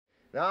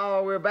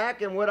Now we're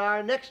back, and would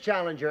our next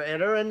challenger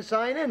enter and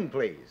sign in,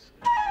 please?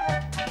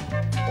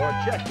 Or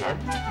check in.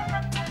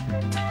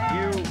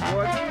 Hugh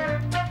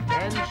Gordon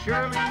and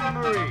Shirley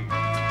Marie.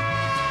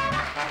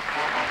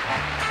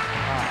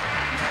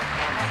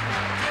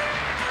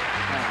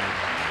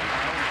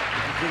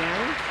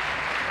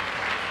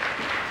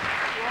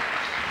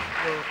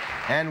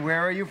 And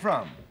where are you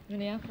from?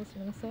 Minneapolis,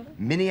 Minnesota.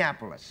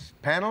 Minneapolis.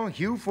 Panel,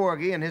 Hugh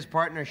Forgy and his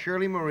partner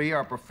Shirley Marie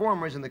are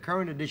performers in the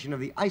current edition of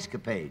the Ice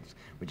Capades,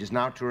 which is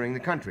now touring the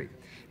country.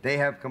 They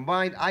have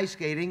combined ice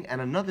skating and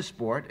another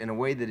sport in a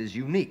way that is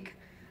unique.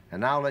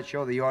 And now let's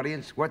show the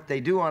audience what they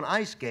do on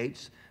ice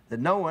skates that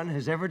no one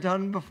has ever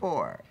done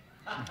before.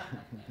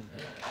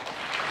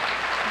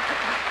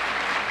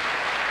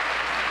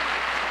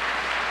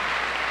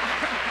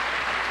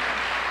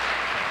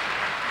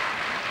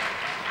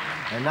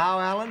 And now,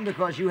 Alan,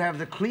 because you have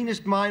the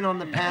cleanest mind on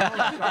the panel,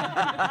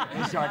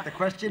 we start the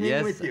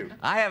questioning with you.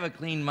 I have a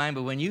clean mind,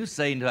 but when you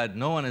say that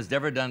no one has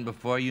ever done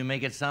before, you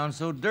make it sound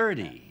so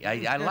dirty.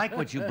 I like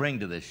what you bring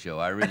to this show,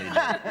 I really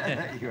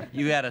do.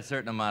 You add a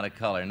certain amount of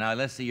color. Now,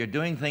 let's see, you're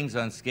doing things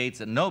on skates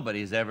that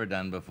nobody's ever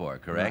done before,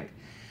 correct?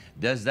 Right.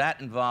 Does that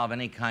involve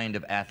any kind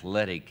of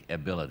athletic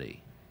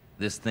ability,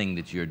 this thing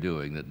that you're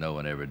doing that no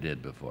one ever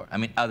did before? I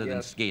mean, other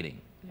than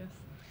skating. Yes.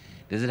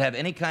 Does it have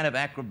any kind of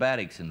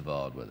acrobatics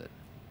involved with it?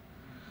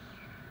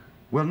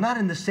 Well, not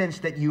in the sense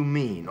that you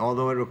mean.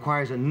 Although it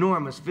requires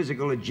enormous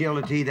physical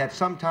agility that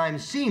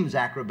sometimes seems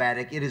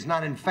acrobatic, it is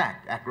not in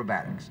fact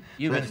acrobatics.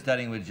 You've been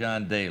studying with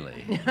John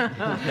Daly.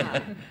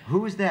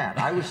 Who is that?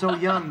 I was so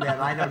young then,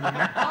 I don't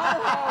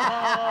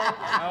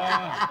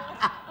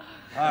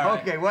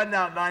remember. Okay, 1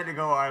 down, 9 to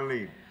go,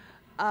 Arlene.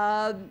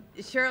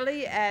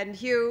 Shirley and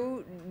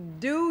Hugh,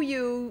 do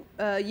you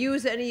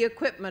use any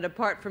equipment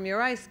apart from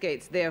your ice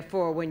skates,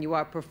 therefore, when you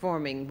are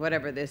performing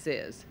whatever this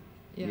is?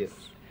 Yes.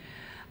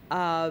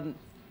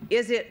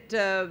 Is it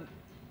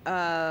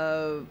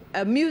a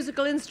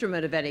musical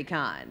instrument of any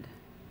kind?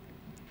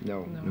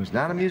 No. It's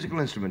not a musical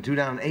instrument. 2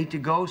 down, 8 to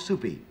go,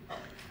 Soupy.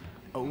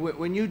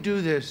 When you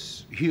do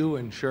this, Hugh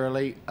and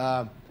Shirley,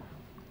 are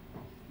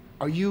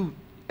you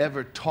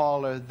ever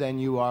taller than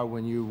you are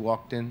when you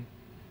walked in?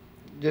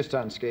 Just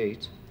on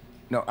skates.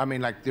 No, I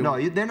mean like...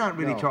 No, they're not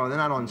really tall. They're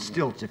not on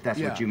stilts, if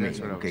that's what you mean.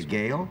 Okay,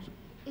 Gail?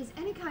 Is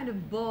any kind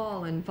of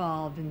ball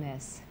involved in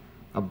this?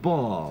 A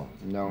ball?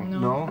 No.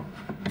 No?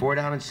 4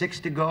 down and 6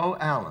 to go,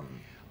 Alan.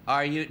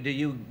 Do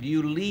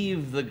you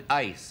leave the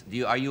ice?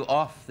 Are you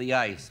off the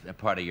ice a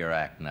part of your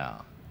act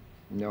now?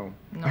 No.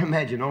 I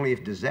imagine only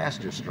if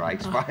disaster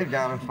strikes. 5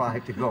 down and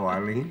 5 to go,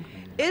 Arlene.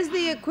 Is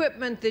the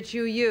equipment that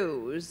you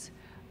use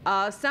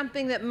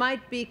something that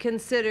might be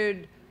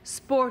considered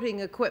sporting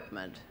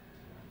equipment?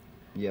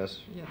 Yes.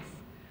 Yes.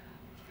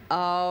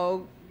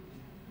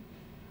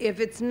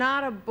 If it's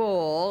not a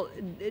ball,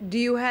 do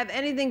you have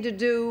anything to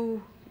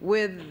do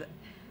with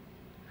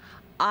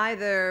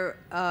either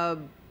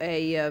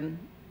a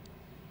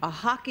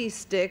hockey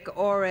stick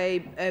or a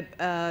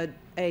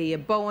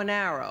bow and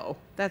arrow?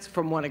 That's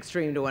from one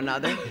extreme to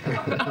another.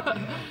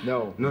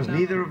 No. No, it's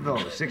neither of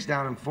those. 6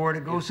 down and 4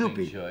 to go,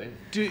 Soupy.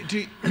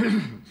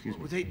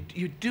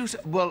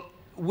 Well,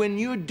 when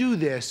you do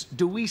this,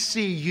 do we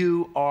see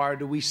you or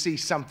do we see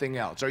something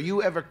else? Are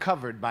you ever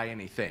covered by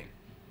anything?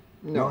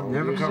 No,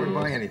 never covered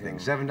by anything.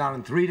 7 down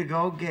and 3 to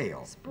go,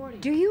 Gail.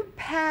 Do you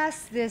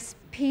pass this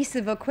piece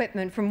of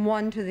equipment from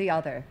one to the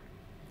other?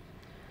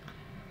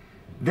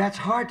 That's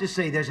hard to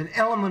say. There's an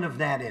element of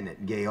that in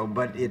it, Gail,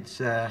 but it's,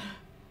 Is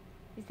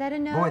that a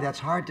no? Boy, that's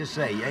hard to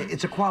say.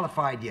 It's a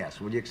qualified yes.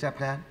 Will you accept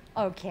that?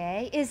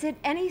 Okay. Is it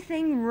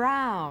anything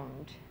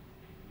round?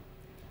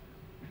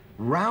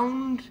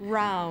 Round?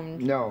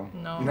 Round. No.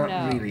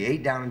 Not really.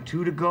 8 down and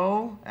 2 to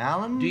go,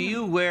 Alan? Do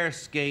you wear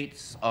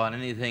skates on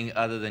anything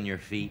other than your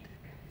feet?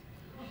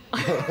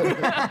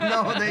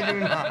 No, they do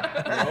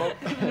not. No.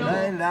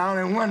 9 down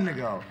and 1 to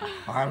go.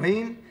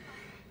 Arlene?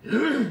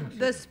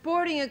 The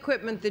sporting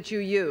equipment that you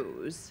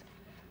use,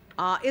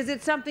 is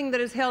it something that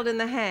is held in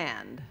the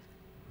hand?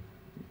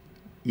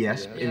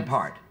 Yes, in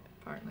part.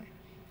 Partly.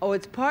 Oh,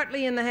 it's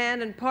partly in the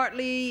hand and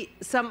partly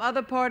some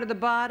other part of the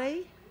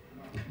body?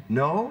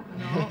 No?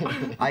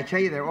 I tell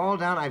you, they're all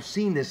down. I've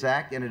seen this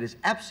act, and it is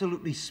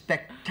absolutely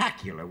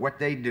spectacular what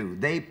they do.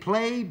 They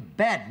play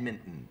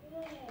badminton.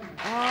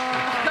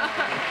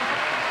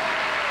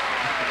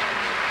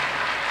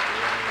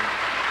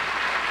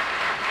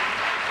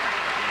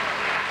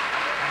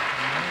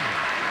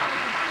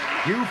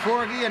 Hugh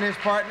Forgy and his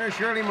partner,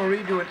 Shirley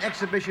Marie, do an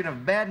exhibition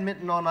of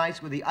badminton on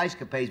ice with the Ice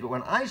Capades, but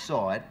when I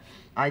saw it,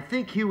 I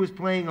think Hugh was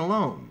playing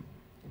alone.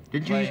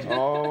 Did you?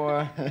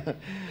 Oh,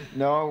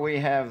 no, we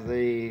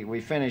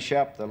finish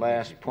up the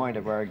last point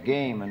of our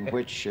game in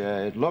which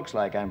it looks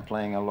like I'm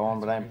playing alone,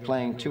 but I'm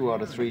playing 2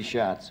 out of 3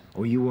 shots.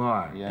 Oh, you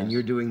are? Yes. And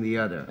you're doing the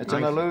other. It's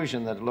an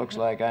illusion that it looks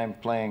like I'm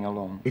playing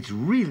alone. It's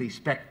really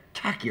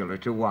spectacular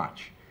to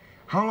watch.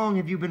 How long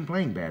have you been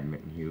playing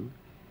badminton, Hugh?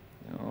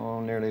 Oh,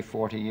 nearly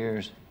 40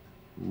 years.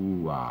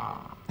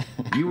 Ooh-ah.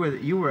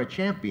 You were a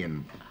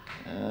champion.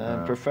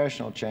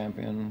 Professional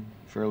champion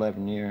for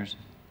 11 years.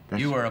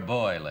 You were a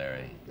boy,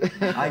 Larry.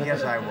 I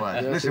guess I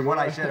was. Listen, what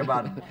I said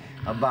about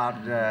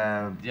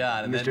Yeah,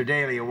 Mr.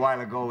 Daly a while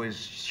ago is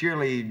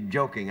surely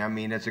joking. I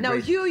mean, it's a No,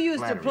 great Hugh used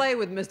flattery. to play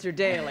with Mr.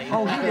 Daly.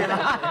 Oh, he did.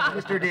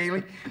 Mr.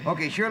 Daly.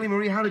 Okay, Shirley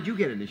Marie, how did you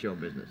get into show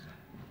business?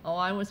 Oh,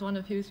 I was one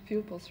of Hugh's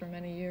pupils for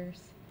many years.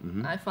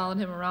 I followed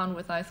him around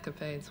with ice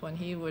capades when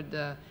he would,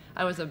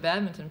 I was a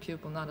badminton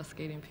pupil, not a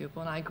skating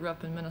pupil, and I grew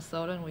up in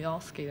Minnesota, and we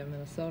all skate in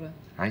Minnesota.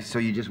 So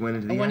you just went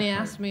into the And when he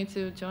act asked me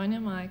to join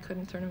him, I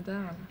couldn't turn him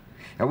down.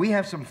 Now, we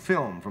have some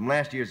film from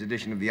last year's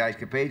edition of the Ice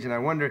Capades, and I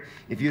wonder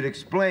if you'd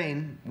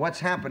explain what's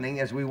happening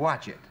as we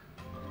watch it.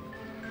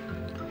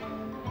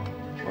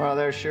 Well,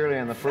 there's Shirley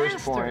on the first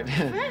point.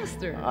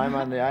 Faster!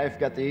 I've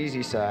got the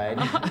easy side.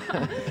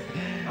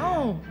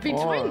 Oh,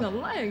 between the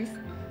legs.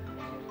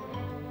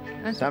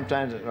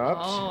 Sometimes, oops.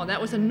 Oh, that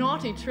was a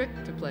naughty trick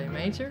to play,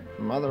 Major.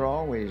 Mother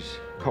always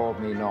called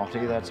me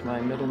Naughty. That's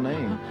my middle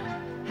name.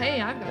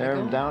 Hey, I've got to There,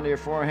 go. down to your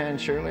forehand,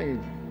 Shirley.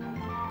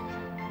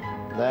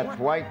 That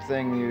white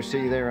thing you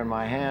see there in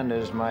my hand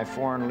is my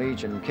Foreign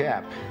Legion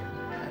cap.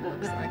 That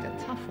looks like a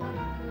tough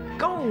one.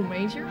 Go,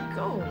 Major,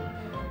 go.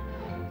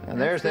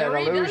 And there's that There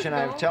he does illusion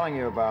I was go. telling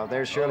you about.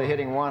 There's Shirley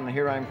hitting one, and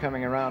here I'm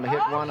coming around to hit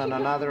one and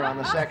another on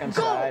the second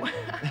side.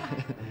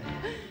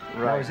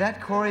 Now, is that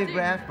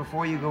choreographed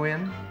before you go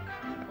in?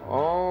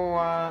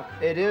 Oh,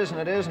 it is and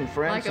it isn't.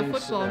 For Like a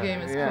instance, football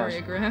game is yes.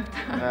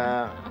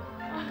 choreographed.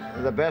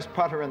 The best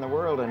putter in the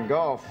world in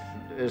golf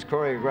is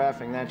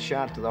choreographing that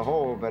shot to the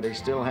hole, but he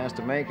still has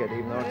to make it,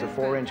 even though it's a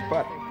 4-inch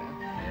putt.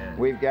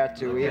 We've got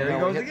to, even There he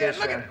though we goes hit again. this.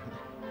 Look at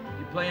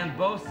You play on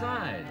both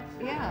sides.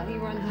 Yeah, he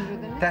runs under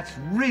the net. That's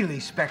really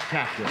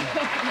spectacular.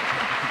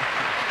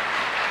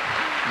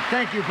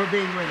 Thank you for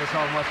being with us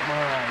on What's My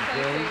Line,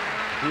 Shirley.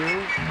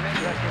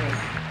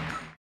 You?